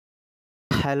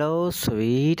Hello,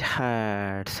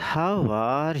 sweethearts. How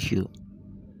are you?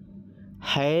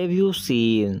 Have you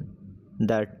seen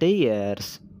the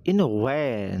tears in a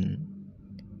van?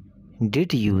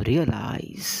 Did you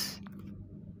realize?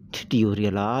 Did you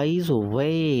realize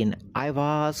when I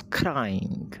was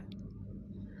crying?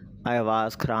 I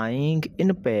was crying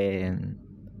in pain.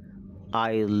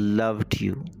 I loved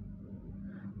you.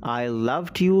 I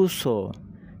loved you so,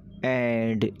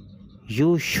 and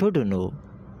you should know,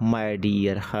 my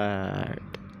dear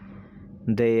heart.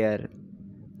 There,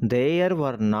 there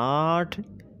were not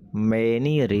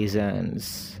many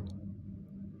reasons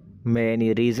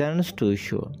to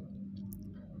show.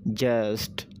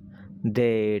 Just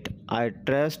that I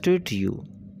trusted you.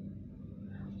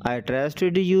 I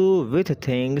trusted you with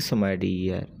things, my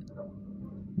dear.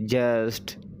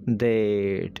 Just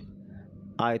that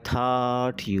I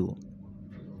thought you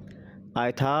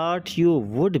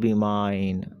would be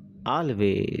mine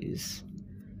always.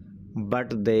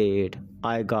 But that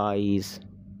I guys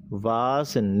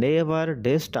was never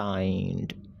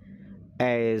destined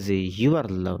as your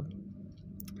love.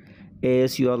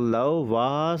 As your love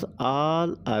was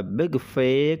all a big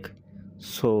fake,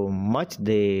 so much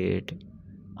that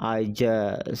I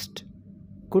just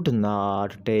could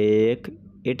not take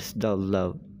it's the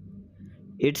love.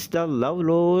 It's the love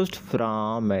lost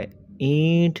from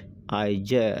it. I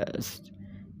just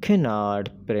cannot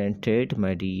print it,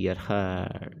 my dear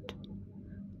heart.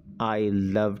 I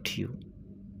loved you.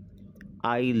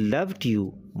 I loved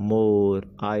you more.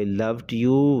 I loved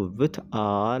you with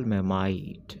all my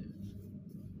might.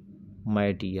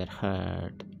 My dear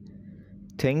heart,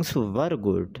 things were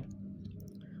good.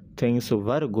 Things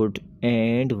were good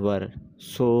and were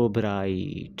so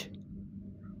bright.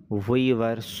 We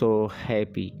were so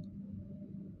happy.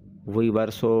 We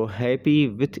were so happy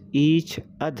with each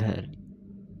other.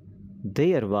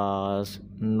 There was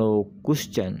no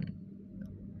question.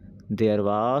 There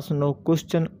was no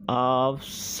question of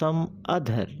some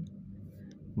other.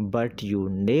 But you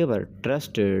never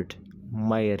trusted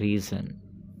my reason.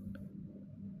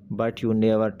 But you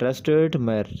never trusted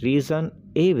my reason.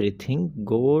 Everything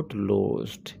got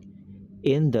lost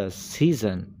in the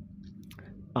season.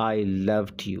 I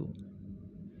loved you.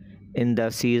 In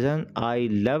the season, I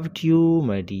loved you,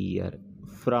 my dear,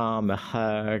 from a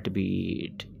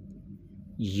heartbeat.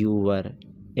 You were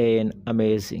an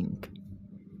amazing.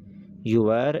 You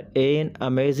were an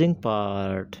amazing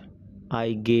part.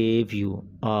 I gave you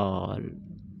all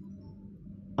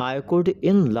I could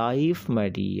in life, my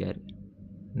dear.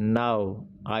 Now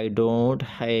I don't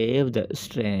have the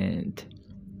strength.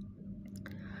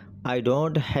 I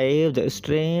don't have the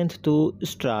strength to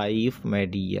strive, my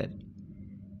dear.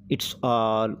 It's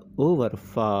all over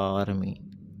for me.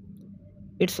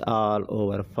 It's all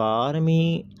over for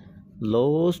me.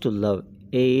 Lost love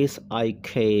as I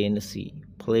can see.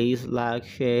 Please like,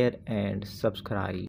 share, and subscribe.